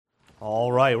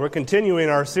All right, we're continuing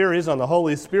our series on the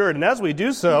Holy Spirit, and as we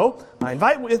do so, I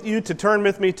invite you to turn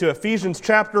with me to Ephesians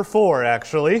chapter 4,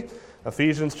 actually.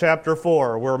 Ephesians chapter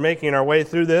 4. We're making our way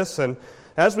through this, and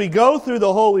as we go through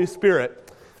the Holy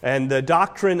Spirit and the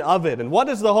doctrine of it, and what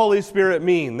does the Holy Spirit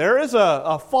mean? There is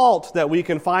a fault that we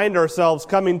can find ourselves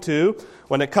coming to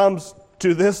when it comes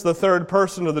to this, the third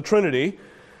person of the Trinity,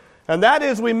 and that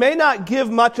is we may not give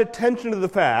much attention to the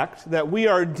fact that we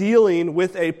are dealing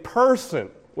with a person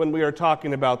when we are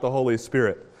talking about the Holy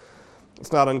Spirit.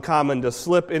 It's not uncommon to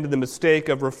slip into the mistake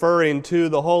of referring to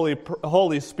the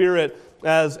Holy Spirit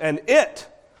as an it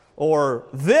or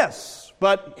this,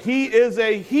 but He is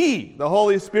a He. The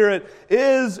Holy Spirit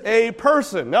is a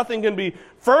person. Nothing can be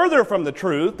further from the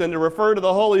truth than to refer to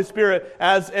the Holy Spirit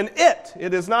as an it.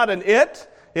 It is not an it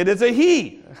is a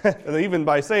He. And even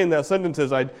by saying those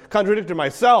sentences, I contradicted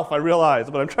myself, I realize,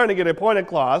 but I'm trying to get a point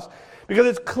across. Because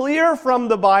it's clear from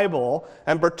the Bible,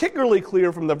 and particularly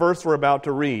clear from the verse we're about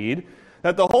to read,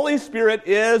 that the Holy Spirit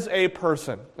is a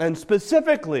person. And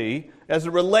specifically, as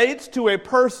it relates to a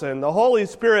person, the Holy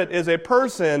Spirit is a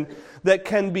person that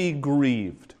can be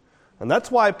grieved. And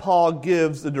that's why Paul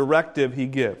gives the directive he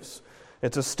gives.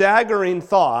 It's a staggering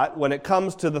thought when it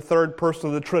comes to the third person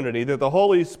of the Trinity, that the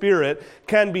Holy Spirit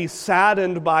can be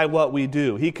saddened by what we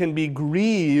do. He can be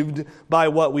grieved by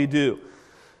what we do.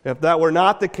 If that were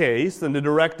not the case, then the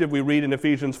directive we read in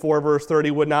Ephesians 4, verse 30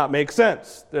 would not make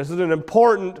sense. This is an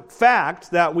important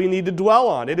fact that we need to dwell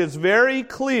on. It is very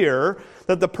clear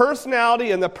that the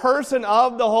personality and the person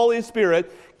of the Holy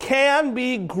Spirit can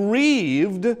be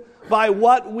grieved by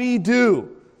what we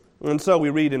do. And so we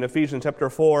read in Ephesians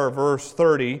chapter 4, verse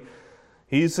 30,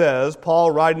 he says, Paul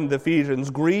writing to the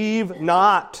Ephesians, "Grieve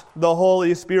not the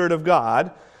Holy Spirit of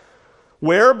God,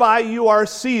 whereby you are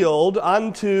sealed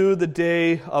unto the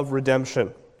day of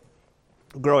redemption."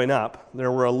 Growing up,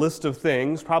 there were a list of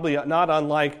things, probably not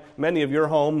unlike many of your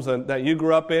homes that you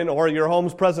grew up in or your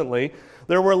homes presently.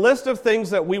 There were a list of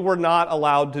things that we were not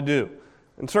allowed to do.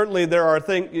 And certainly there are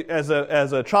things, as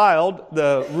a child,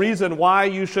 the reason why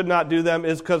you should not do them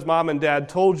is because mom and dad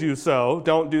told you so.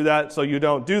 Don't do that, so you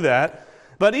don't do that.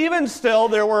 But even still,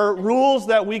 there were rules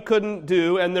that we couldn't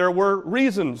do, and there were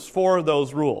reasons for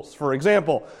those rules. For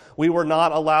example, we were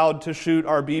not allowed to shoot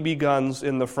our BB guns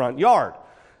in the front yard.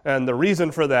 And the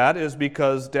reason for that is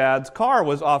because Dad's car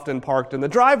was often parked in the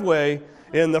driveway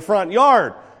in the front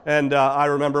yard. And I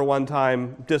remember one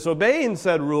time disobeying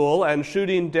said rule and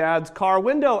shooting Dad's car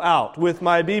window out with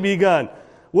my BB gun,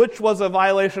 which was a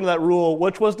violation of that rule,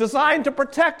 which was designed to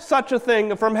protect such a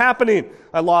thing from happening.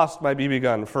 I lost my BB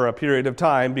gun for a period of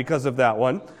time because of that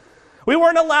one. We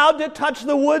weren't allowed to touch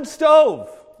the wood stove.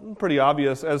 Pretty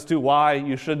obvious as to why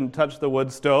you shouldn't touch the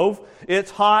wood stove.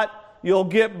 It's hot, you'll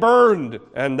get burned,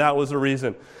 and that was the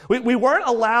reason. We weren't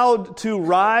allowed to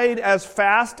ride as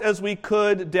fast as we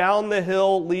could down the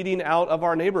hill leading out of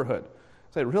our neighborhood.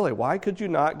 Say, really, why could you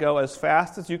not go as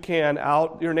fast as you can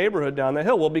out your neighborhood down the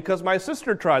hill? Well, because my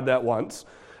sister tried that once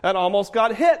and almost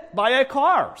got hit by a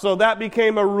car. So that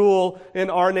became a rule in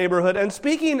our neighborhood. And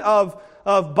speaking of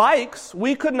bikes,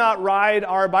 we could not ride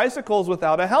our bicycles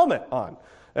without a helmet on.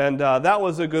 And that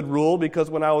was a good rule because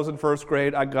when I was in first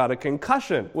grade, I got a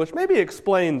concussion, which maybe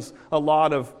explains a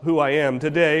lot of who I am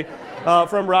today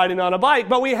from riding on a bike.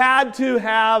 But we had to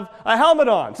have a helmet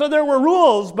on. So there were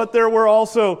rules, but there were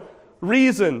also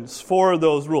reasons for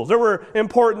those rules. There were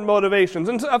important motivations.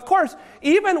 And of course,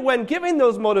 even when giving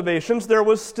those motivations, there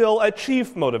was still a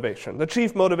chief motivation. The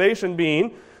chief motivation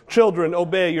being, children,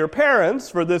 obey your parents,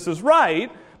 for this is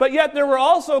right. But yet there were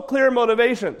also clear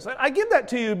motivations. I give that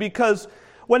to you because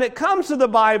when it comes to the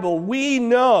Bible, we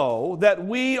know that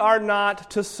we are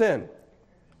not to sin.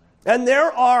 And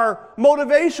there are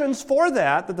motivations for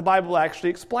that the Bible actually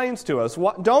explains to us.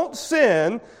 Don't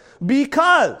sin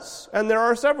because, and there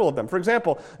are several of them. For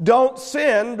example, don't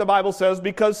sin, the Bible says,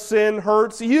 because sin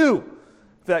hurts you.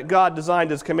 That God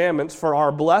designed His commandments for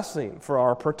our blessing, for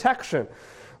our protection.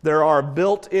 There are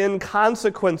built-in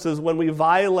consequences when we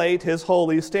violate His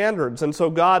holy standards. And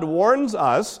so God warns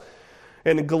us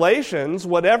in Galatians,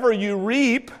 whatever you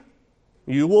reap,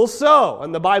 you will sow.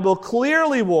 And the Bible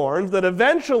clearly warns that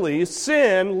eventually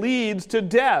sin leads to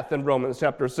death in Romans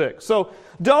chapter 6. So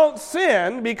don't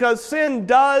sin because sin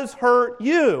does hurt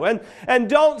you. And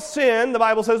don't sin, the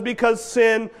Bible says, because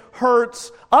sin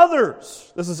hurts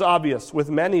others. This is obvious with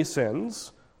many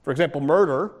sins. For example,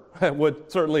 murder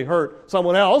would certainly hurt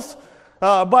someone else.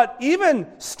 But even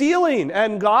stealing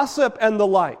and gossip and the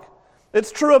like.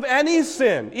 It's true of any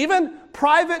sin. Even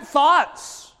private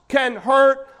thoughts can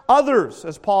hurt others.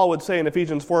 As Paul would say in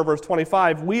Ephesians 4, verse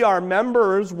 25, we are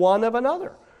members one of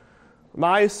another.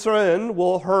 My sin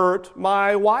will hurt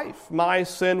my wife. My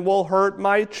sin will hurt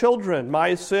my children.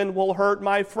 My sin will hurt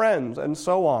my friends, and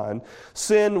so on.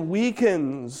 Sin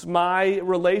weakens my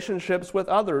relationships with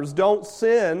others. Don't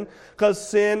sin because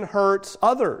sin hurts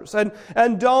others.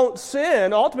 And don't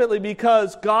sin ultimately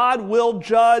because God will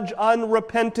judge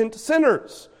unrepentant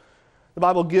sinners. The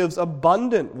Bible gives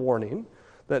abundant warning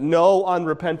that no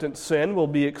unrepentant sin will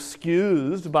be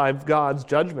excused by God's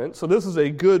judgment. So this is a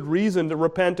good reason to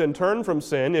repent and turn from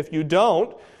sin. If you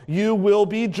don't, you will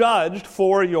be judged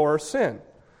for your sin.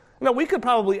 Now, we could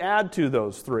probably add to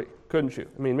those three, couldn't you?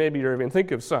 I mean, maybe you even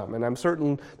think of some, and I'm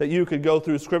certain that you could go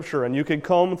through Scripture, and you could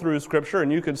comb through Scripture,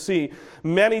 and you could see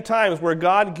many times where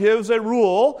God gives a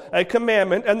rule, a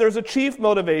commandment, and there's a chief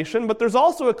motivation, but there's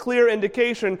also a clear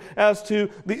indication as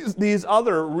to these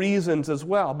other reasons as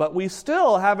well. But we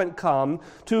still haven't come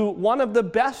to one of the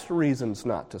best reasons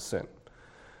not to sin.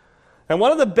 And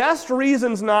one of the best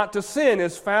reasons not to sin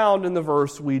is found in the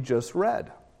verse we just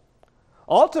read.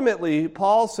 Ultimately,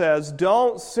 Paul says,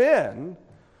 don't sin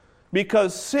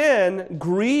because sin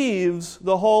grieves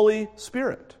the Holy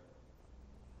Spirit.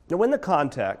 Now, in the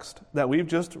context that we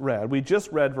just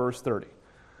read verse 30.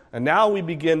 And now we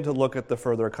begin to look at the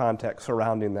further context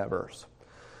surrounding that verse.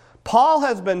 Paul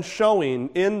has been showing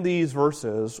in these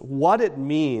verses what it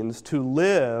means to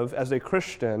live as a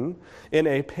Christian in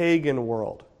a pagan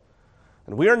world.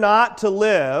 And we are not to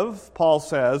live, Paul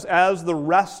says, as the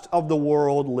rest of the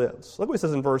world lives. Look what he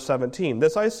says in verse 17.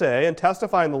 This I say, and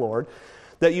testify in the Lord,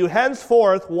 that you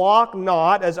henceforth walk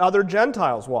not as other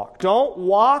Gentiles walk. Don't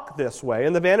walk this way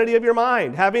in the vanity of your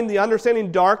mind, having the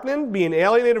understanding darkened, being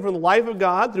alienated from the life of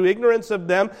God through ignorance of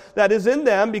them that is in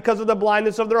them because of the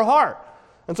blindness of their heart.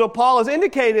 And so Paul has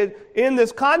indicated in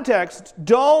this context,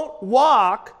 don't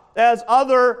walk as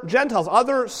other Gentiles,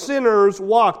 other sinners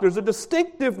walk. There's a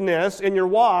distinctiveness in your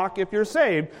walk if you're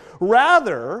saved.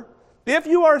 Rather, if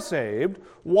you are saved,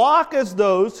 walk as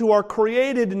those who are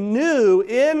created new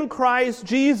in Christ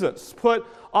Jesus. Put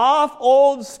off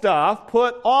old stuff,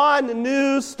 put on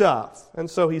new stuff.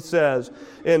 And so he says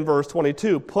in verse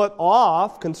 22, put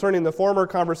off, concerning the former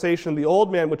conversation, the old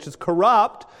man which is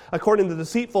corrupt, according to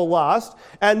deceitful lust,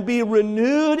 and be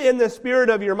renewed in the spirit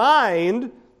of your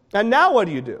mind. And now what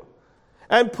do?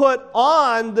 And put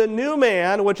on the new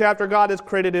man, which after God is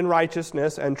created in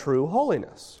righteousness and true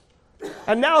holiness.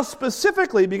 And now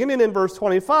specifically, beginning in verse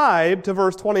 25 to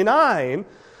verse 29,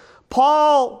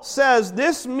 Paul says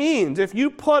this means if you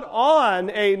put on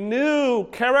a new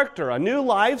character, a new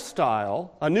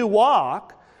lifestyle, a new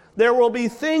walk, there will be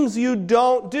things you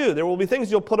don't do. There will be things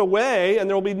you'll put away, and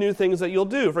there will be new things that you'll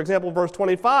do. For example, verse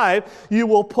 25, you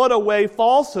will put away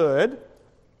falsehood,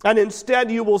 and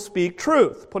instead you will speak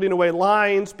truth. Putting away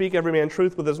lying, speak every man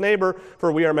truth with his neighbor,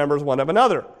 for we are members one of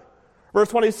another. Verse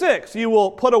 26, you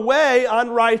will put away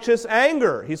unrighteous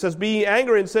anger. He says, be ye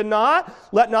angry and sin not.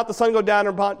 Let not the sun go down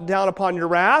upon your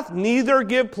wrath, neither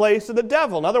give place to the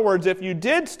devil. In other words, if you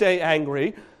did stay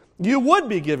angry, you would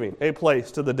be giving a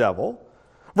place to the devil.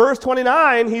 Verse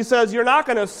 29, he says, you're not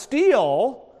going to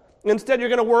steal. Instead, you're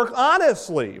going to work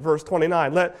honestly. Verse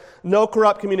 29, let no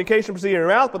corrupt communication proceed in your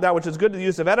mouth, but that which is good to the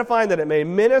use of edifying, that it may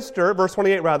minister. Verse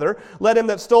 28, rather, let him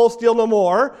that stole steal no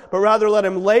more, but rather let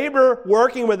him labor,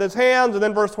 working with his hands. And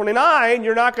then verse 29,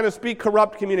 you're not going to speak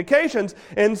corrupt communications.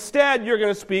 Instead, you're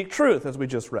going to speak truth, as we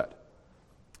just read.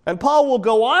 And Paul will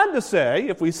go on to say,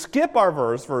 if we skip our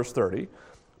verse 30,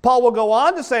 Paul will go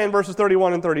on to say in verses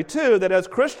 31 and 32 that as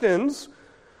Christians,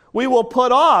 we will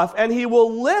put off, and he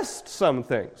will list some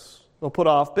things. We'll put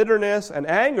off bitterness and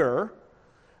anger,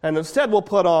 and instead we'll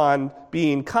put on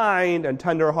being kind and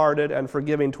tenderhearted and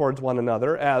forgiving towards one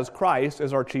another, as Christ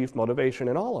is our chief motivation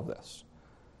in all of this.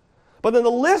 But in the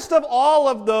list of all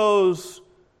of those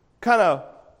kind of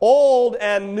old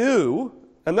and new,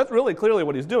 and that's really clearly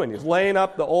what he's doing. He's laying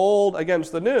up the old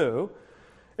against the new.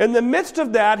 In the midst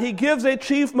of that, he gives a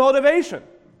chief motivation.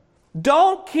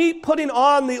 Don't keep putting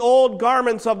on the old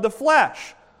garments of the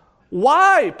flesh.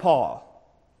 Why, Paul?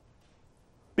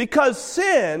 Because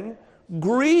sin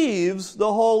grieves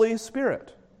the Holy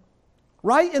Spirit.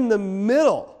 Right in the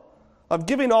middle of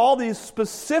giving all these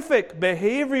specific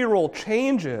behavioral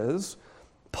changes,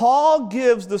 Paul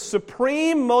gives the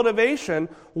supreme motivation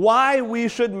why we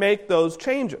should make those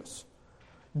changes.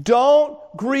 Don't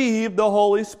grieve the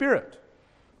Holy Spirit.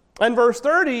 And verse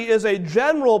 30 is a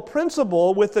general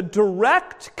principle with a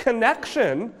direct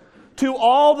connection to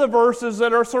all the verses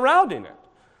that are surrounding it.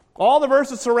 All the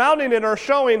verses surrounding it are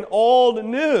showing old,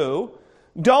 new.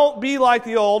 Don't be like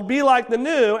the old, be like the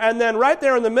new. And then right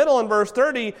there in the middle in verse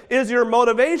 30 is your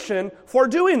motivation for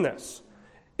doing this.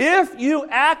 If you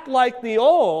act like the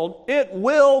old, it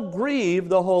will grieve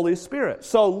the Holy Spirit.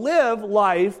 So live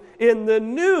life in the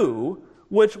new,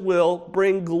 which will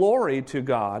bring glory to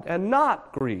God and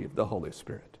not grieve the Holy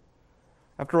Spirit.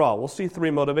 After all, we'll see three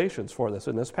motivations for this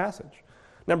in this passage.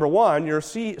 Number one, your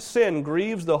sin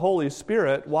grieves the Holy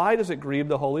Spirit. Why does it grieve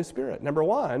the Holy Spirit? Number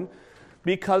one,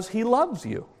 because He loves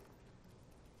you.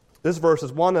 This verse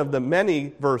is one of the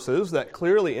many verses that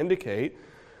clearly indicate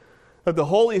that the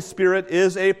Holy Spirit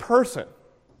is a person.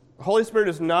 The Holy Spirit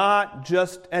is not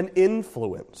just an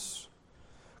influence.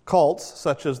 Cults,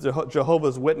 such as the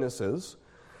Jehovah's Witnesses,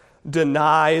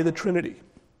 deny the Trinity.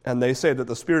 And they say that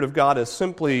the Spirit of God is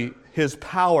simply His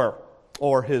power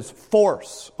or His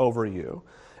force over you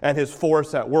and His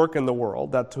force at work in the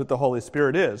world. That's what the Holy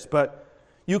Spirit is. But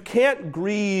you can't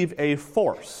grieve a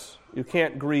force. You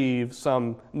can't grieve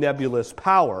some nebulous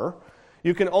power.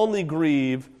 You can only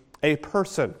grieve a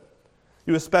person.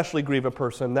 You especially grieve a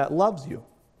person that loves you.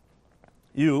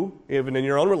 You, even in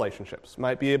your own relationships,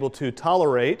 might be able to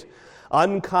tolerate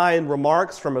unkind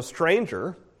remarks from a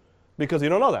stranger because you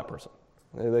don't know that person.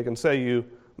 They can say you,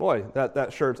 boy,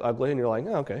 that shirt's ugly, and you're like,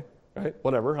 oh, okay, right,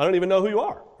 whatever. I don't even know who you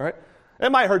are, right?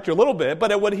 It might hurt you a little bit,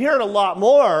 but it would hurt a lot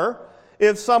more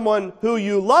if someone who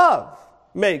you love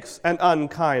makes an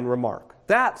unkind remark.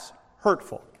 That's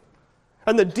hurtful.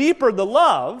 And the deeper the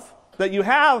love that you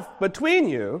have between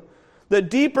you, the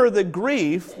deeper the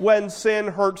grief when sin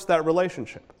hurts that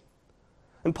relationship.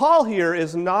 And Paul here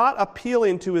is not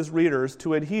appealing to his readers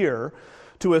to adhere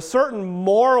to a certain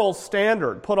moral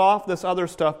standard, put off this other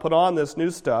stuff, put on this new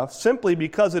stuff, simply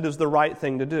because it is the right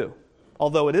thing to do,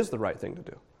 although it is the right thing to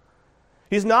do.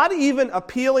 He's not even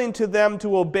appealing to them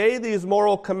to obey these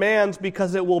moral commands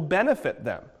because it will benefit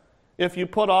them. If you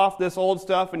put off this old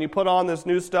stuff and you put on this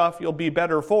new stuff, you'll be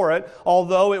better for it,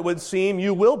 although it would seem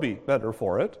you will be better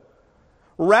for it.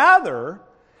 Rather,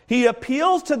 he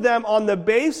appeals to them on the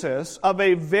basis of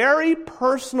a very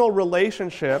personal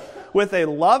relationship with a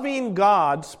loving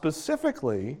God,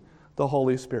 specifically the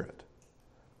Holy Spirit.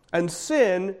 And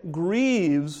sin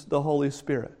grieves the Holy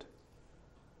Spirit.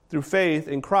 Through faith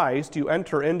in Christ, you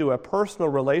enter into a personal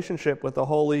relationship with the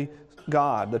Holy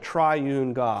God, the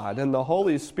triune God. And the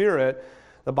Holy Spirit,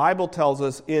 the Bible tells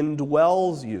us,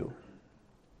 indwells you.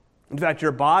 In fact,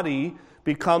 your body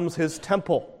becomes His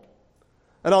temple.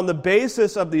 And on the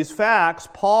basis of these facts,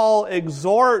 Paul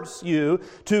exhorts you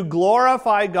to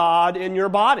glorify God in your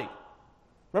body.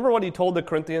 Remember what he told the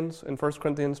Corinthians in 1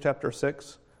 Corinthians chapter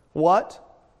 6? What?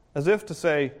 As if to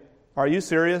say, are you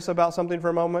serious about something for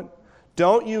a moment?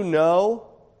 Don't you know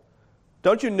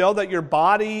that your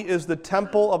body is the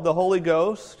temple of the Holy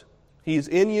Ghost? He's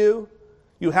in you.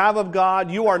 You have of God.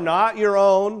 You are not your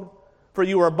own, for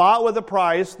you are bought with a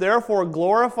price. Therefore,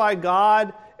 glorify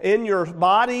God in your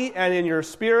body and in your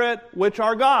spirit, which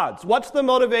are God's. What's the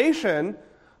motivation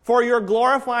for your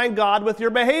glorifying God with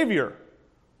your behavior?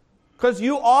 Because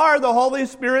you are the Holy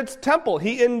Spirit's temple.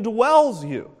 He indwells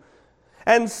you.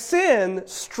 And sin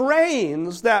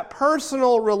strains that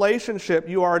personal relationship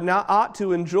you ought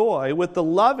to enjoy with the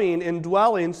loving,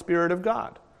 indwelling Spirit of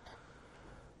God.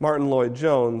 Martin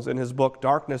Lloyd-Jones, in his book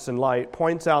Darkness and Light,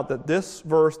 points out that this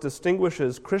verse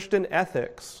distinguishes Christian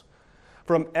ethics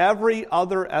from every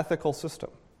other ethical system.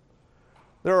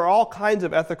 There are all kinds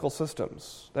of ethical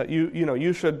systems that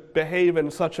you should behave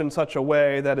in such and such a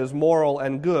way that is moral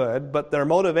and good, but their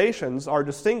motivations are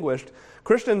distinguished.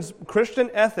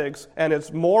 Christian ethics and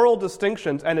its moral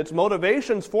distinctions and its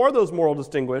motivations for those moral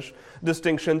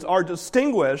distinctions are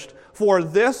distinguished for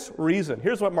this reason.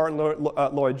 Here's what Martin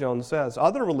Lloyd-Jones says.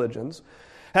 Other religions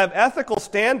have ethical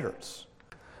standards,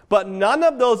 but none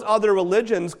of those other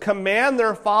religions command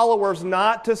their followers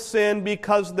not to sin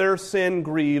because their sin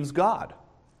grieves God.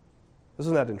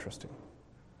 Isn't that interesting?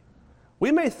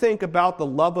 We may think about the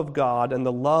love of God and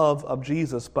the love of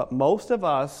Jesus, but most of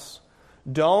us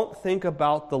don't think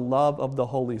about the love of the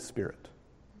Holy Spirit.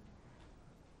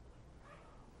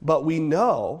 But we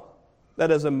know that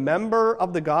as a member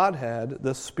of the Godhead,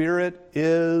 the Spirit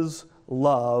is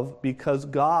love because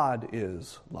God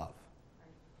is love.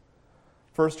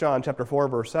 1 John chapter 4,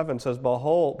 verse 7 says,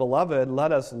 Behold, beloved,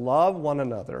 let us love one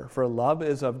another, for love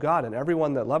is of God, and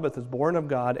everyone that loveth is born of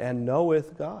God and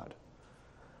knoweth God.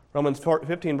 Romans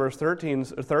 15, verse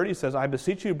 30 says, I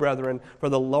beseech you, brethren, for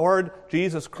the Lord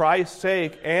Jesus Christ's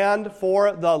sake and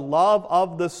for the love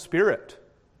of the Spirit,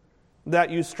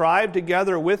 that you strive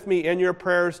together with me in your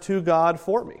prayers to God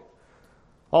for me.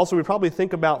 Also, we probably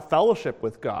think about fellowship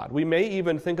with God. We may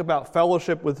even think about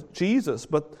fellowship with Jesus,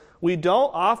 but we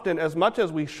don't often, as much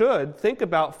as we should, think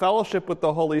about fellowship with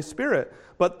the Holy Spirit.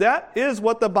 But that is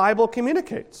what the Bible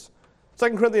communicates. It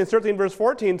 2 Corinthians 13 verse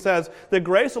 14 says, the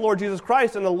grace of the Lord Jesus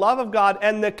Christ and the love of God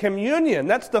and the communion,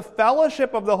 that's the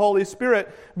fellowship of the Holy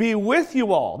Spirit, be with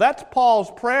you all. That's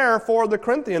Paul's prayer for the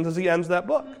Corinthians as he ends that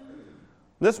book.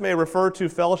 This may refer to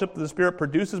fellowship that the Spirit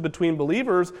produces between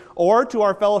believers or to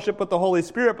our fellowship with the Holy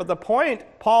Spirit. But the point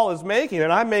Paul is making,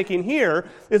 and I'm making here,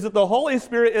 is that the Holy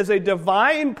Spirit is a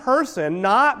divine person,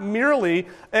 not merely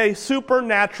a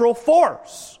supernatural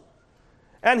force.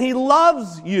 And He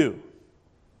loves you.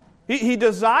 He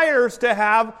desires to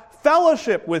have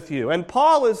fellowship with you. And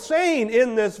Paul is saying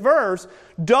in this verse,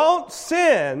 don't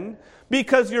sin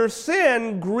because your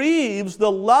sin grieves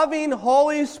the loving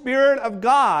Holy Spirit of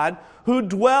God who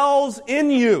dwells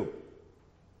in you.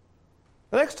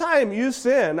 The next time you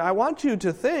sin, I want you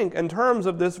to think in terms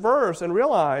of this verse and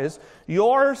realize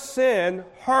your sin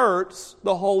hurts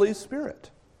the Holy Spirit.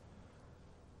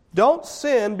 Don't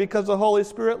sin because the Holy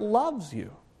Spirit loves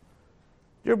you.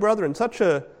 Dear brethren,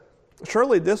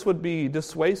 surely this would be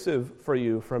dissuasive for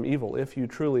you from evil if you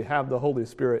truly have the Holy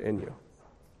Spirit in you.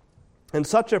 And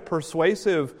such a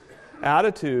persuasive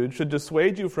attitude should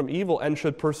dissuade you from evil and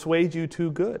should persuade you to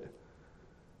good.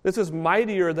 This is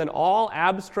mightier than all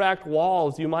abstract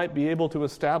walls you might be able to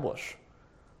establish.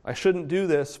 I shouldn't do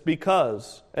this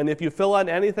because, and if you fill in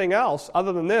anything else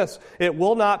other than this, it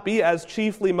will not be as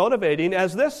chiefly motivating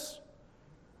as this.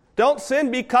 Don't sin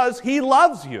because He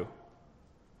loves you.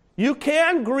 You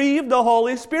can grieve the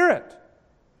Holy Spirit.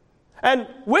 And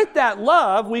with that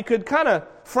love, we could kind of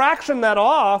fraction that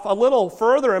off a little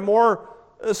further and more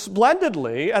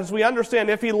splendidly as we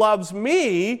understand if He loves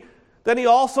me, then He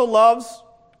also loves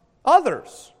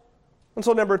others. And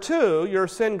so number 2, your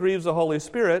sin grieves the Holy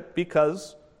Spirit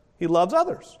because He loves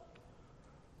others.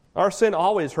 Our sin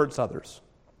always hurts others.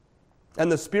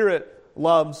 And the Spirit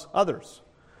loves others.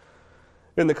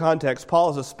 In the context,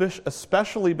 Paul has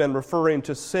especially been referring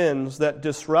to sins that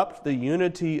disrupt the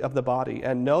unity of the body.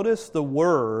 And notice the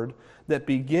word that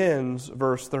begins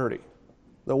verse 30.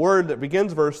 The word that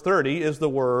begins verse 30 is the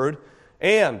word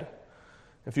 "and."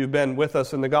 If you've been with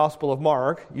us in the Gospel of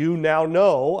Mark, you now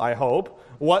know, I hope,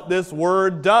 what this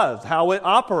word does, how it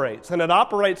operates. And it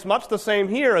operates much the same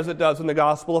here as it does in the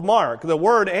Gospel of Mark. The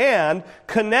word "and"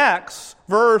 connects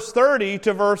verse 30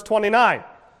 to verse 29.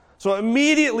 So it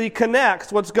immediately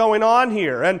connects what's going on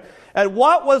here. And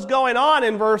what was going on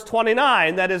in verse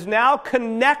 29 that is now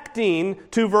connecting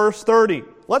to verse 30?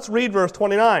 Let's read verse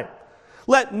 29.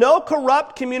 Let no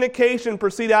corrupt communication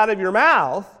proceed out of your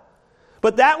mouth,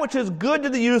 but that which is good to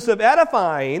the use of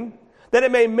edifying, that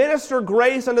it may minister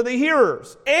grace unto the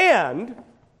hearers. And,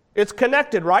 it's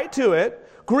connected right to it,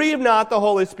 grieve not the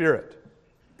Holy Spirit.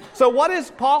 So what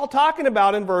is Paul talking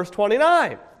about in verse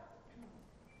 29?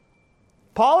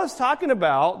 Paul is talking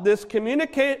about this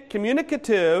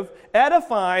communicative,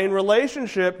 edifying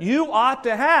relationship you ought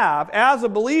to have as a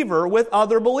believer with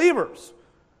other believers.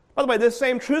 By the way, this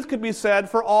same truth could be said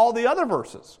for all the other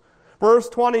verses. Verse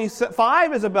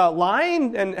 25 is about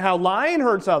lying and how lying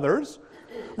hurts others.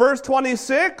 Verse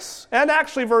 26, and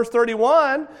actually verse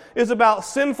 31, is about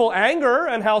sinful anger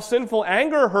and how sinful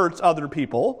anger hurts other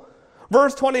people.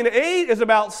 Verse 28 is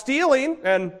about stealing,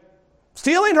 and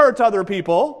stealing hurts other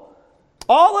people.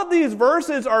 All of these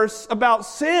verses are about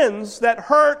sins that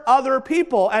hurt other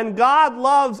people, and God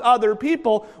loves other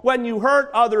people. When you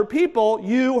hurt other people,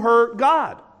 you hurt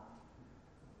God.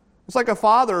 It's like a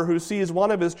father who sees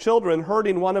one of his children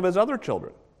hurting one of his other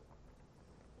children.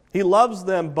 He loves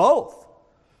them both.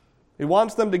 He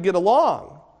wants them to get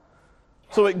along.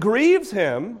 So it grieves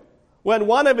him when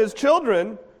one of his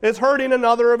children is hurting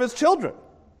another of his children.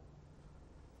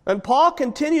 And Paul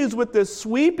continues with this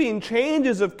sweeping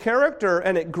changes of character,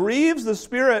 and it grieves the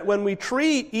Spirit when we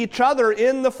treat each other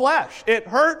in the flesh. It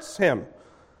hurts him.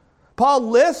 Paul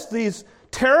lists these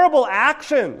terrible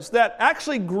actions that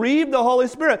actually grieve the Holy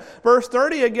Spirit. Verse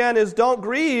 30 again is don't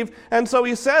grieve, and so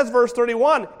he says, verse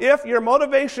 31, if your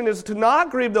motivation is to not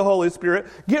grieve the Holy Spirit,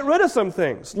 get rid of some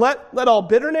things. Let all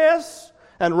bitterness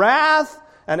and wrath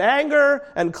and anger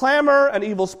and clamor and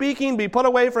evil speaking be put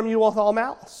away from you with all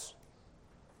malice.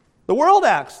 The world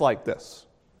acts like this.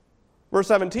 Verse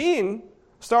 17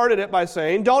 started it by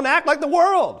saying, don't act like the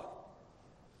world.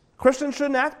 Christians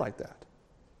shouldn't act like that.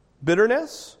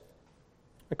 Bitterness.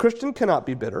 A Christian cannot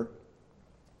be bitter.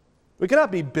 We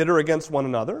cannot be bitter against one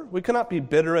another. We cannot be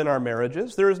bitter in our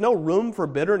marriages. There is no room for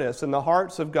bitterness in the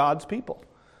hearts of God's people.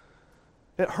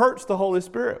 It hurts the Holy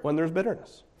Spirit when there's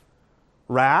bitterness.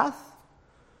 Wrath.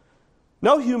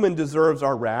 No human deserves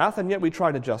our wrath, and yet we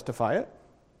try to justify it.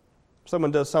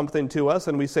 Someone does something to us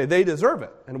and we say they deserve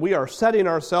it. And we are setting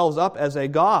ourselves up as a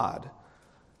God.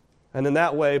 And in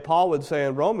that way, Paul would say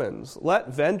in Romans, let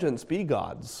vengeance be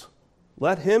God's.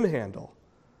 Let Him handle.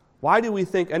 Why do we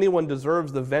think anyone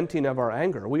deserves the venting of our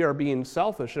anger? We are being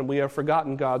selfish, and we have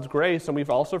forgotten God's grace, and we've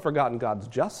also forgotten God's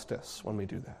justice when we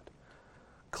do that.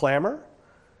 Clamor?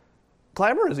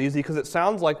 Clamor is easy because it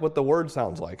sounds like what the word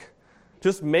sounds like.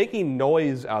 Just making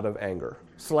noise out of anger,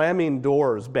 slamming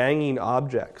doors, banging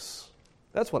objects.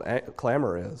 That's what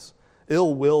clamor is.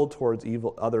 Ill will towards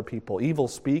other people. Evil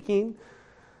speaking.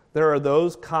 There are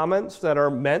those comments that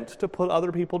are meant to put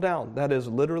other people down. That is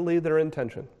literally their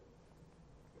intention.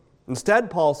 Instead,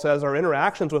 Paul says our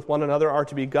interactions with one another are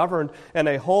to be governed in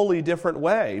a wholly different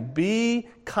way. Be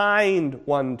kind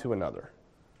one to another.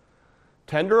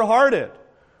 Tender-hearted.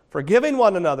 Forgiving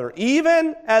one another,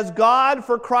 even as God,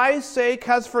 for Christ's sake,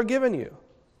 has forgiven you.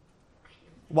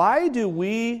 Why do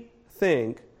we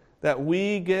think that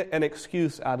we get an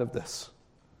excuse out of this?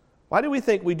 Why do we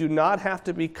think we do not have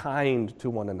to be kind to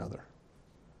one another?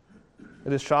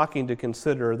 It is shocking to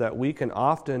consider that we can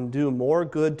often do more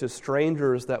good to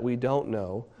strangers that we don't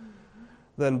know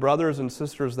than brothers and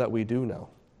sisters that we do know.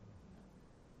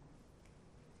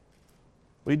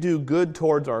 We do good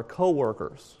towards our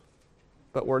coworkers,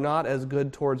 but we're not as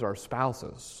good towards our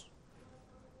spouses.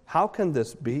 How can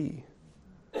this be?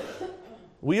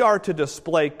 We are to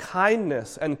display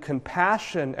kindness and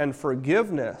compassion and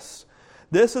forgiveness.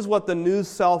 This is what the new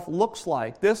self looks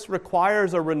like. This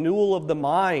requires a renewal of the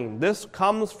mind. This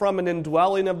comes from an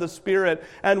indwelling of the Spirit.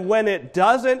 And when it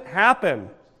doesn't happen,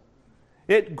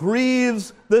 it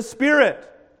grieves the Spirit.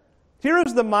 Here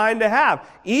is the mind to have.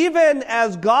 Even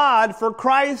as God, for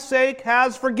Christ's sake,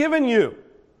 has forgiven you.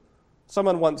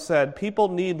 Someone once said, people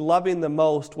need loving the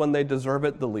most when they deserve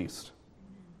it the least.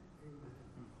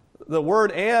 The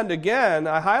word "and," again,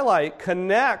 I highlight,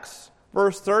 connects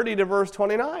verse 30 to verse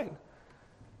 29.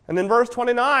 And in verse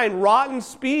 29, rotten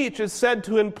speech is said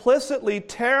to implicitly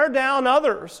tear down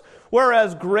others,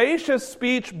 whereas gracious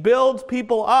speech builds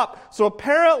people up. So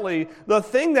apparently, the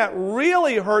thing that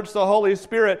really hurts the Holy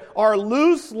Spirit are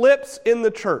loose lips in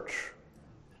the church.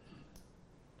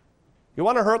 You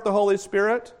want to hurt the Holy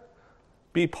Spirit?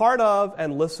 Be part of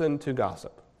and listen to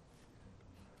gossip.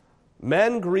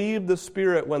 Men grieve the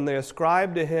Spirit when they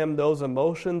ascribe to Him those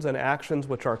emotions and actions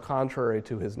which are contrary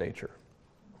to His nature.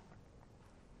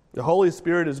 The Holy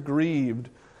Spirit is grieved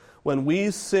when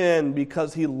we sin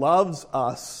because He loves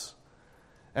us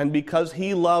and because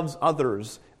He loves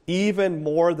others even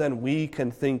more than we can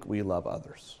think we love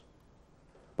others.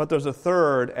 But there's a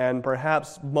third and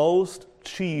perhaps most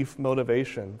chief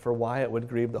motivation for why it would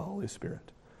grieve the Holy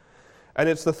Spirit. And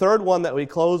it's the third one that we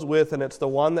close with, and it's the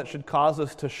one that should cause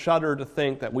us to shudder to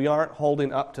think that we aren't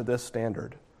holding up to this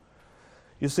standard.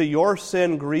 You see, your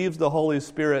sin grieves the Holy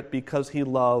Spirit because He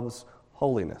loves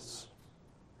holiness.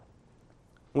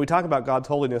 When we talk about God's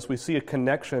holiness, we see a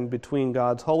connection between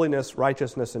God's holiness,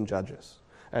 righteousness, and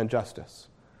justice.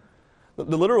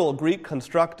 The literal Greek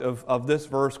construct of this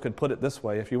verse could put it this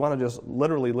way. If you want to just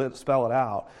literally spell it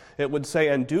out, it would say,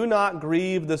 "And do not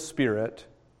grieve the Spirit,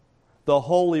 the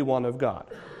Holy One of God."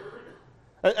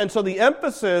 And so the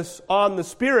emphasis on the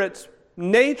Spirit's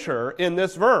nature in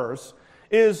this verse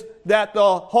is that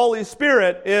the Holy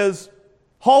Spirit is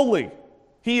holy.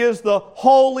 He is the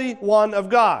Holy One of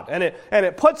God. And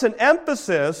it puts an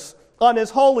emphasis on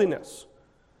His holiness.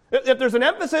 If there's an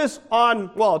emphasis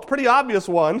on, well, it's a pretty obvious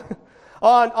one,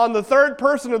 on the third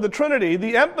person of the Trinity,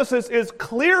 the emphasis is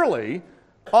clearly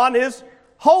on His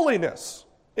holiness.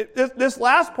 This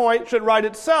last point should write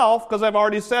itself, because I've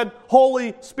already said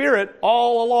Holy Spirit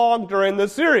all along during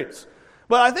this series.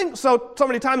 But I think so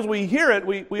many times we hear it,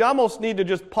 we almost need to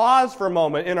just pause for a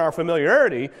moment in our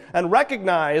familiarity and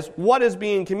recognize what is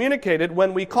being communicated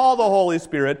when we call the Holy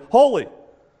Spirit holy.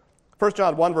 1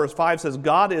 John 1 verse 5 says,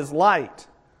 "God is light.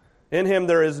 In Him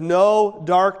there is no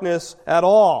darkness at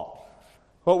all."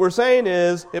 What we're saying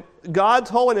is,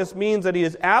 God's holiness means that He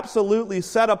is absolutely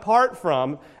set apart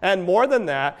from, and more than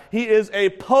that, He is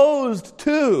opposed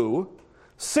to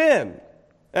sin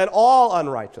and all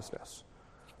unrighteousness.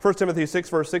 1 Timothy 6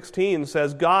 verse 16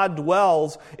 says, God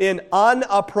dwells in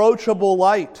unapproachable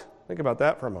light. Think about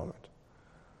that for a moment.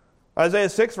 Isaiah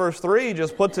 6 verse 3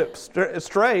 just puts it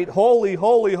straight. Holy,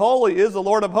 holy, holy is the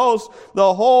Lord of hosts.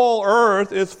 The whole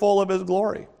earth is full of His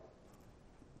glory.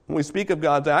 When we speak of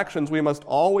God's actions, we must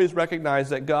always recognize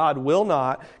that God will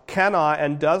not, cannot,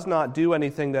 and does not do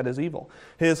anything that is evil.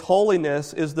 His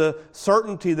holiness is the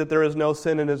certainty that there is no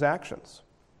sin in His actions.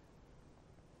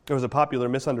 There was a popular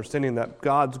misunderstanding that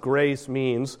God's grace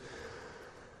means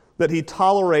that He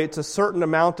tolerates a certain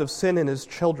amount of sin in His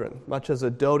children, much as a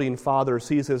doting father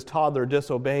sees his toddler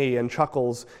disobey and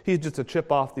chuckles, he's just a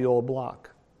chip off the old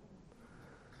block.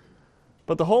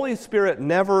 But the Holy Spirit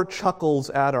never chuckles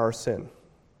at our sin.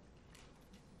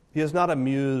 He is not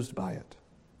amused by it.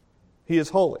 He is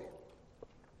holy,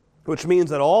 which means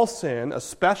that all sin,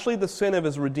 especially the sin of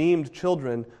his redeemed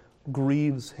children,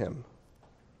 grieves him.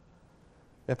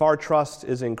 If our trust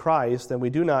is in Christ, then we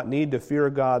do not need to fear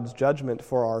God's judgment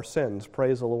for our sins.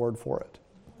 Praise the Lord for it.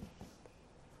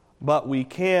 But we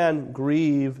can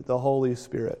grieve the Holy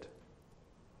Spirit.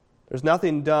 There's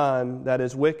nothing done that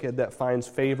is wicked that finds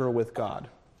favor with God.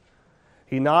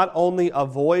 He not only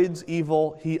avoids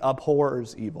evil, he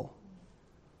abhors evil.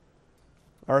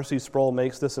 R.C. Sproul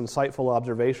makes this insightful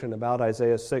observation about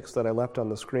Isaiah 6 that I left on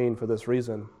the screen for this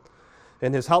reason.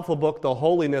 In his helpful book, The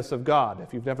Holiness of God,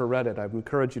 if you've never read it, I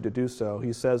encourage you to do so.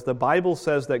 He says, the Bible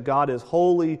says that God is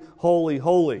holy, holy,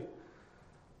 holy.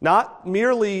 Not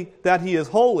merely that he is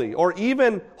holy, or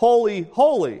even holy,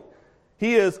 holy.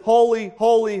 He is holy,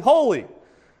 holy, holy.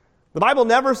 The Bible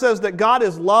never says that God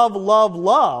is love, love,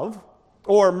 love,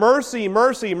 or mercy,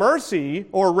 mercy, mercy,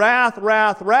 or wrath,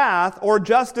 wrath, wrath, or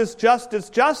justice, justice,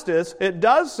 justice. It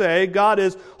does say God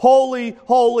is holy,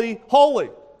 holy, holy.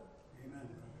 Amen.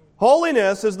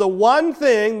 Holiness is the one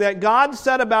thing that God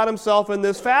said about himself in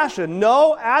this fashion.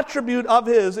 No attribute of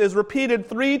his is repeated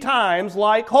 3 times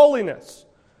like holiness.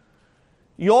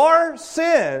 Your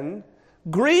sin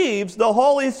grieves the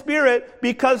Holy Spirit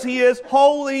because he is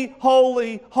holy,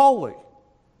 holy, holy.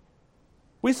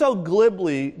 We so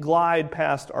glibly glide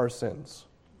past our sins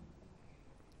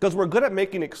because we're good at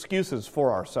making excuses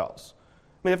for ourselves.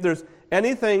 I mean, if there's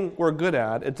anything we're good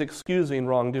at, it's excusing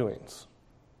wrongdoings.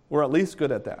 We're at least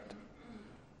good at that.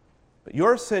 But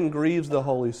your sin grieves the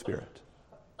Holy Spirit.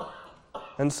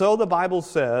 And so the Bible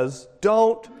says,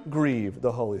 don't grieve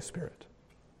the Holy Spirit.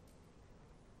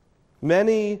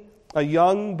 Many a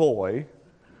young boy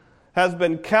has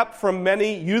been kept from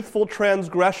many youthful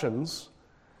transgressions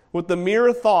with the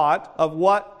mere thought of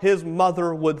what his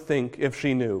mother would think if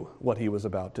she knew what he was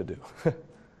about to do.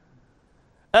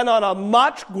 And on a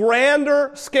much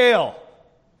grander scale,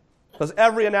 because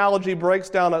every analogy breaks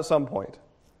down at some point,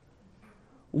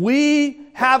 we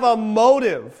have a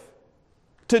motive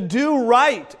to do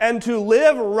right and to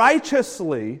live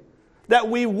righteously that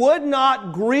we would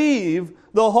not grieve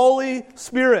the Holy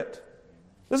Spirit.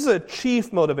 This is a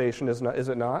chief motivation, is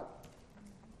it not?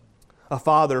 A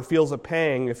father feels a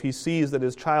pang if he sees that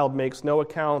his child makes no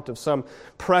account of some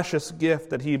precious gift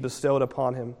that he bestowed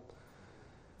upon him.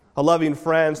 A loving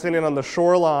friend standing on the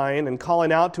shoreline and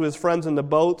calling out to his friends in the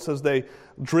boats as they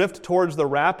drift towards the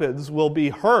rapids will be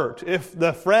hurt if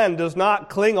the friend does not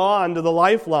cling on to the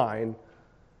lifeline.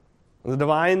 The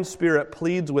divine Spirit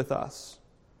pleads with us.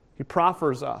 He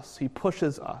proffers us. He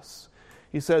pushes us.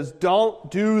 He says, don't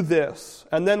do this.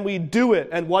 And then we do it.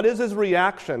 And what is his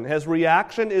reaction? His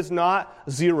reaction is not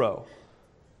zero.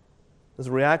 His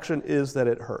reaction is that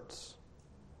it hurts.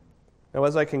 Now,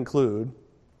 as I conclude,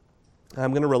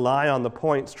 I'm going to rely on the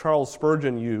points Charles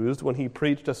Spurgeon used when he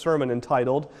preached a sermon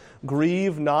entitled,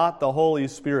 Grieve Not the Holy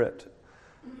Spirit.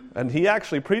 And he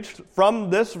actually preached from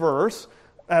this verse.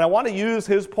 And I want to use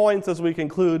his points as we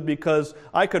conclude because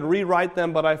I could rewrite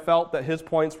them, but I felt that his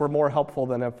points were more helpful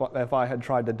than if I had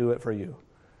tried to do it for you.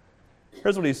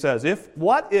 Here's what he says.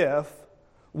 What if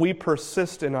we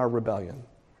persist in our rebellion?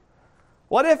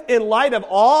 What if, in light of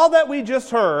all that we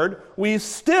just heard, we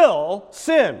still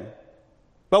sin,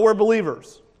 but we're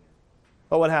believers?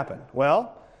 What would happen?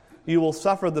 Well, you will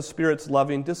suffer the Spirit's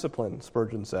loving discipline,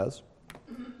 Spurgeon says.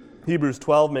 Hebrews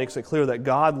 12 makes it clear that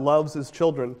God loves his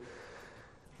children.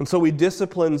 And so he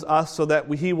disciplines us so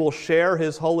that he will share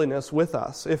his holiness with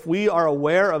us. If we are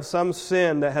aware of some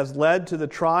sin that has led to the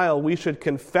trial, we should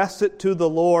confess it to the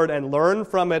Lord and learn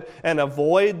from it and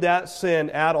avoid that sin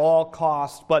at all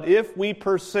costs. But if we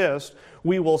persist,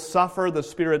 we will suffer the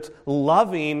Spirit's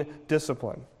loving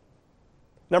discipline.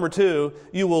 Number 2,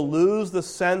 you will lose the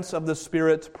sense of the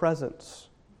Spirit's presence.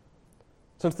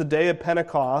 Since the day of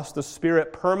Pentecost, the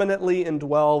Spirit permanently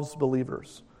indwells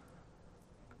believers.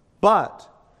 But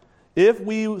if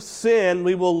we sin,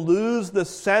 we will lose the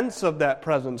sense of that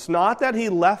presence. Not that he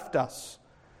left us,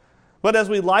 but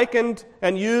as we likened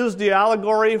and used the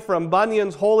allegory from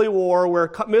Bunyan's Holy War, where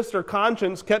Mr.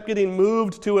 Conscience kept getting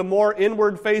moved to a more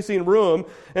inward-facing room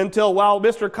until while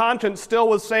Mr. Conscience still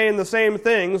was saying the same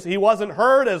things, he wasn't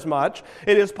heard as much.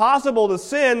 It is possible to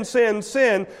sin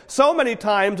so many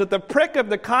times that the prick of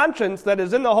the conscience that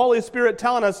is in the Holy Spirit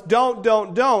telling us, don't,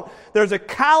 there's a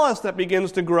callus that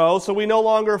begins to grow so we no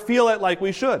longer feel it like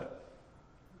we should.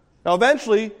 Now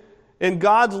eventually, in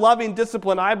God's loving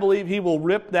discipline, I believe he will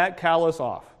rip that callus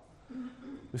off.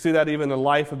 We see that even in the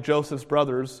life of Joseph's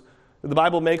brothers. The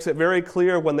Bible makes it very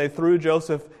clear when they threw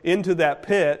Joseph into that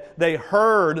pit, they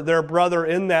heard their brother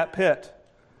in that pit.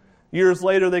 Years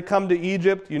later, they come to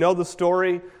Egypt. You know the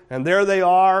story. And there they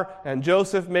are, and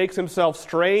Joseph makes himself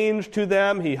strange to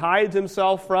them. He hides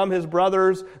himself from his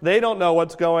brothers. They don't know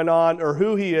what's going on or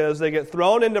who he is. They get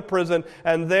thrown into prison,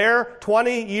 and there,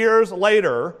 20 years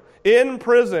later, in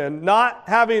prison, not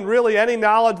having really any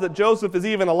knowledge that Joseph is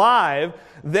even alive,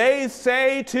 they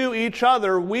say to each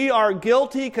other, "We are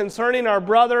guilty concerning our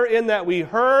brother in that we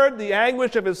heard the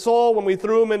anguish of his soul when we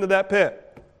threw him into that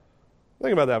pit."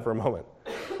 Think about that for a moment.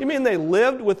 You mean they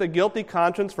lived with a guilty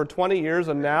conscience for 20 years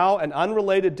and now an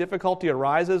unrelated difficulty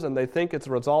arises and they think it's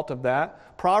a result of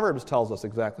that? Proverbs tells us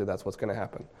exactly that's what's going to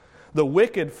happen. The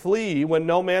wicked flee when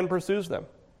no man pursues them.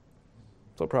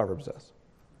 That's what Proverbs says.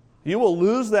 You will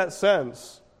lose that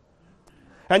sense,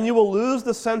 and you will lose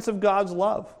the sense of God's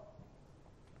love.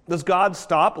 Does God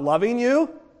stop loving you?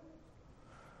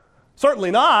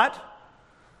 Certainly not.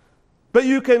 But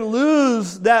you can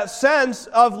lose that sense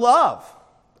of love,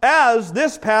 as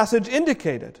this passage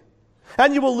indicated.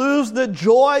 And you will lose the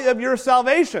joy of your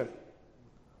salvation.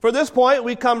 For this point,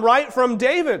 we come right from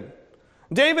David.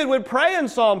 David would pray in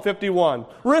Psalm 51,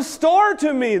 "Restore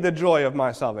to me the joy of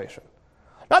my salvation."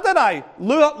 Not that I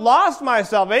lost my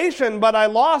salvation, but I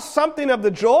lost something of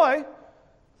the joy.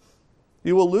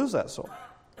 You will lose that soul.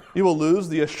 You will lose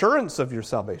the assurance of your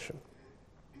salvation.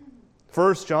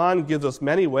 1 John gives us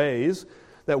many ways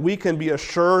that we can be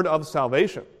assured of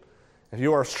salvation. If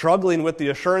you are struggling with the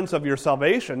assurance of your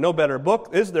salvation, no better book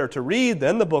is there to read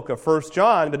than the book of 1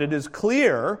 John, but it is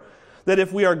clear that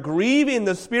if we are grieving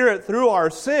the Spirit through our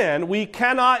sin, we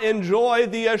cannot enjoy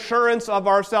the assurance of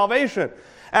our salvation.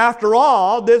 After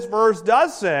all, this verse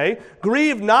does say,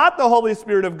 "Grieve not the Holy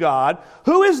Spirit of God,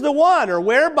 who is the one or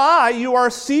whereby you are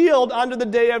sealed unto the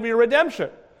day of your redemption."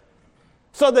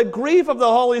 So the grief of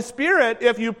the Holy Spirit,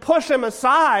 if you push him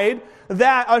aside,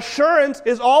 that assurance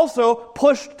is also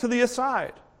pushed to the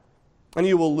aside. And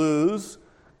you will lose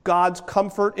God's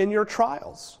comfort in your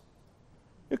trials.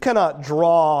 You cannot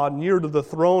draw near to the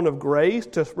throne of grace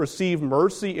to receive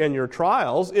mercy in your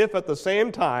trials if at the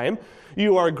same time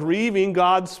you are grieving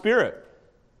God's Spirit.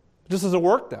 It just doesn't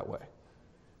work that way.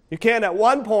 You can't at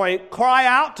one point cry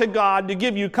out to God to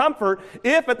give you comfort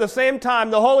if at the same time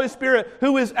the Holy Spirit,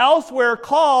 who is elsewhere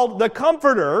called the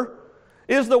Comforter,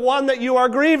 is the one that you are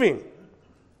grieving.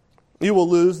 You will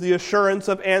lose the assurance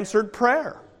of answered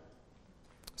prayer.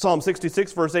 Psalm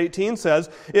 66 verse 18 says,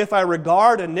 "If I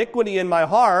regard iniquity in my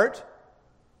heart,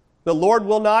 the Lord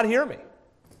will not hear me."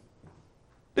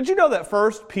 Did you know that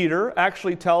 1 Peter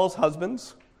actually tells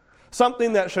husbands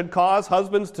something that should cause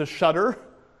husbands to shudder?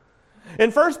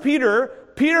 In 1 Peter,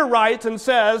 Peter writes and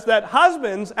says that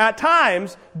husbands at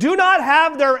times do not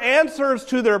have their answers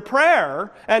to their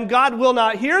prayer, and God will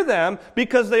not hear them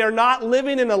because they are not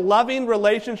living in a loving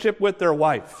relationship with their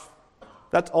wife.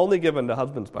 That's only given to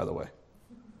husbands, by the way.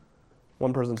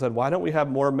 One person said, "Why don't we have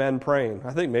more men praying?"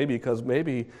 I think because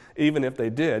maybe even if they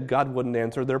did, God wouldn't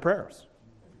answer their prayers.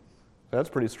 That's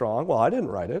pretty strong. Well, I didn't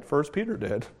write it. 1 Peter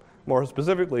did. More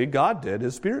specifically, God did.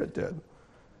 His Spirit did.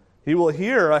 He will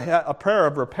hear a prayer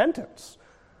of repentance.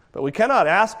 But we cannot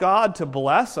ask God to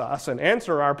bless us and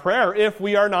answer our prayer if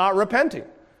we are not repenting.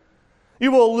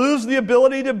 You will lose the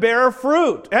ability to bear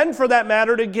fruit, and for that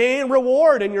matter, to gain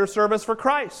reward in your service for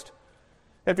Christ.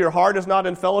 If your heart is not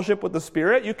in fellowship with the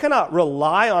Spirit, you cannot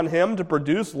rely on Him to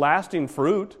produce lasting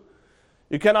fruit.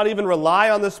 You cannot even rely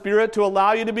on the Spirit to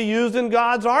allow you to be used in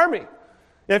God's army.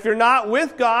 If you're not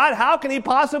with God, how can He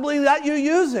possibly let you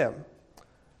use Him?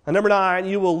 And number 9,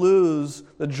 you will lose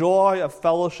the joy of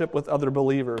fellowship with other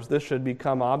believers. This should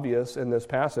become obvious in this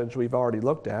passage we've already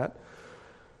looked at.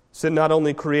 Sin not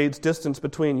only creates distance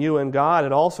between you and God,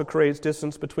 it also creates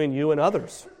distance between you and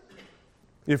others.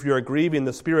 If you are grieving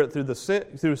the Spirit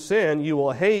through sin, you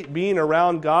will hate being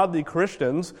around godly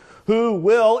Christians who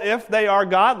will, if they are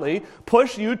godly,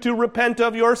 push you to repent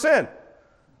of your sin.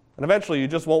 And eventually you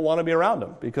just won't want to be around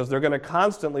them because they're going to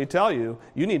constantly tell you,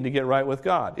 you need to get right with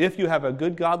God. If you have a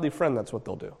good godly friend, that's what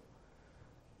they'll do.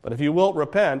 But if you won't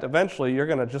repent, eventually you're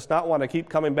going to just not want to keep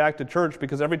coming back to church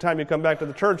because every time you come back to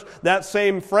the church, that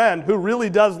same friend who really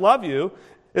does love you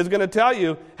is going to tell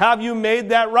you, have you made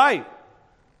that right?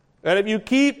 And if you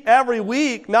keep every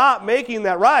week not making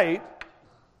that right,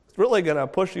 it's really going to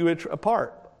push you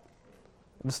apart.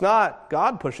 It's not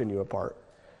God pushing you apart.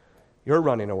 You're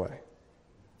running away.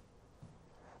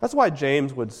 That's why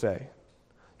James would say,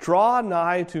 draw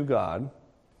nigh to God,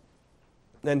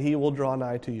 and He will draw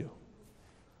nigh to you.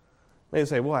 They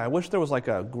say, boy, I wish there was like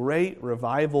a great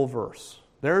revival verse.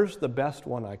 There's the best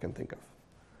one I can think of.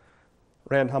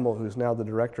 Rand Hummel, who's now the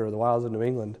director of the Wilds of New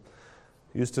England,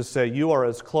 used to say, you are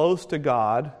as close to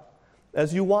God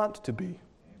as you want to be.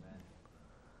 Amen.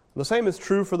 The same is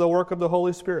true for the work of the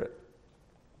Holy Spirit.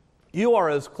 You are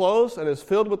as close and as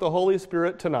filled with the Holy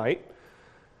Spirit tonight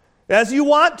as you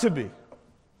want to be.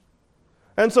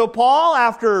 And so Paul,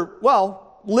 after,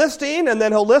 listing, and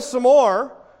then he'll list some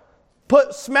more,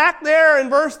 put smack there in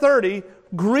verse 30,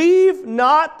 grieve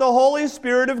not the Holy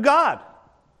Spirit of God.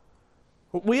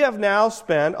 We have now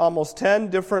spent almost 10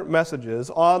 different messages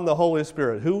on the Holy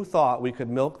Spirit. Who thought we could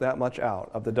milk that much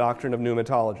out of the doctrine of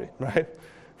pneumatology, right?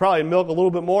 Probably milk a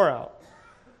little bit more out.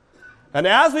 And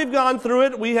as we've gone through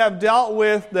it, we have dealt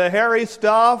with the hairy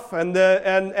stuff and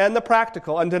the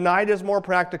practical. And tonight is more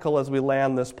practical as we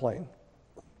land this plane.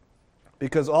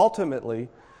 Because ultimately,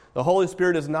 the Holy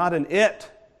Spirit is not an it.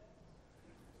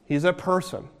 He's a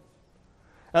person.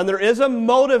 And there is a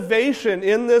motivation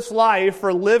in this life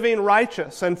for living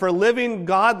righteous and for living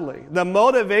godly. The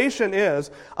motivation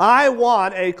is, I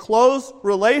want a close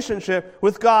relationship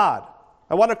with God.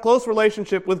 I want a close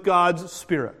relationship with God's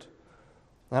Spirit.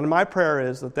 And my prayer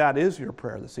is that is your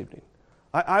prayer this evening.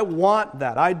 I want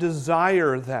that. I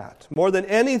desire that. More than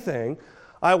anything,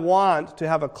 I want to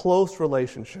have a close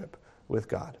relationship with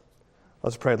God.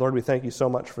 Let's pray. Lord, we thank you so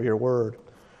much for your word.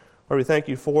 Lord, we thank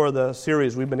you for the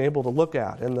series we've been able to look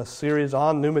at in the series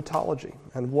on pneumatology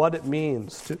and what it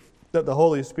means that the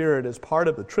Holy Spirit is part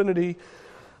of the Trinity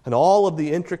and all of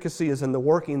the intricacies and the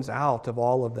workings out of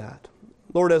all of that.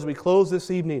 Lord, as we close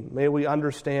this evening, may we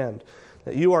understand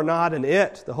that you are not an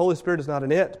it. The Holy Spirit is not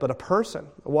an it, but a person,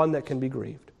 one that can be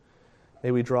grieved.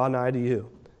 May we draw nigh to you,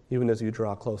 even as you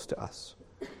draw close to us.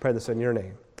 Pray this in your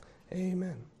name.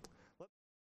 Amen.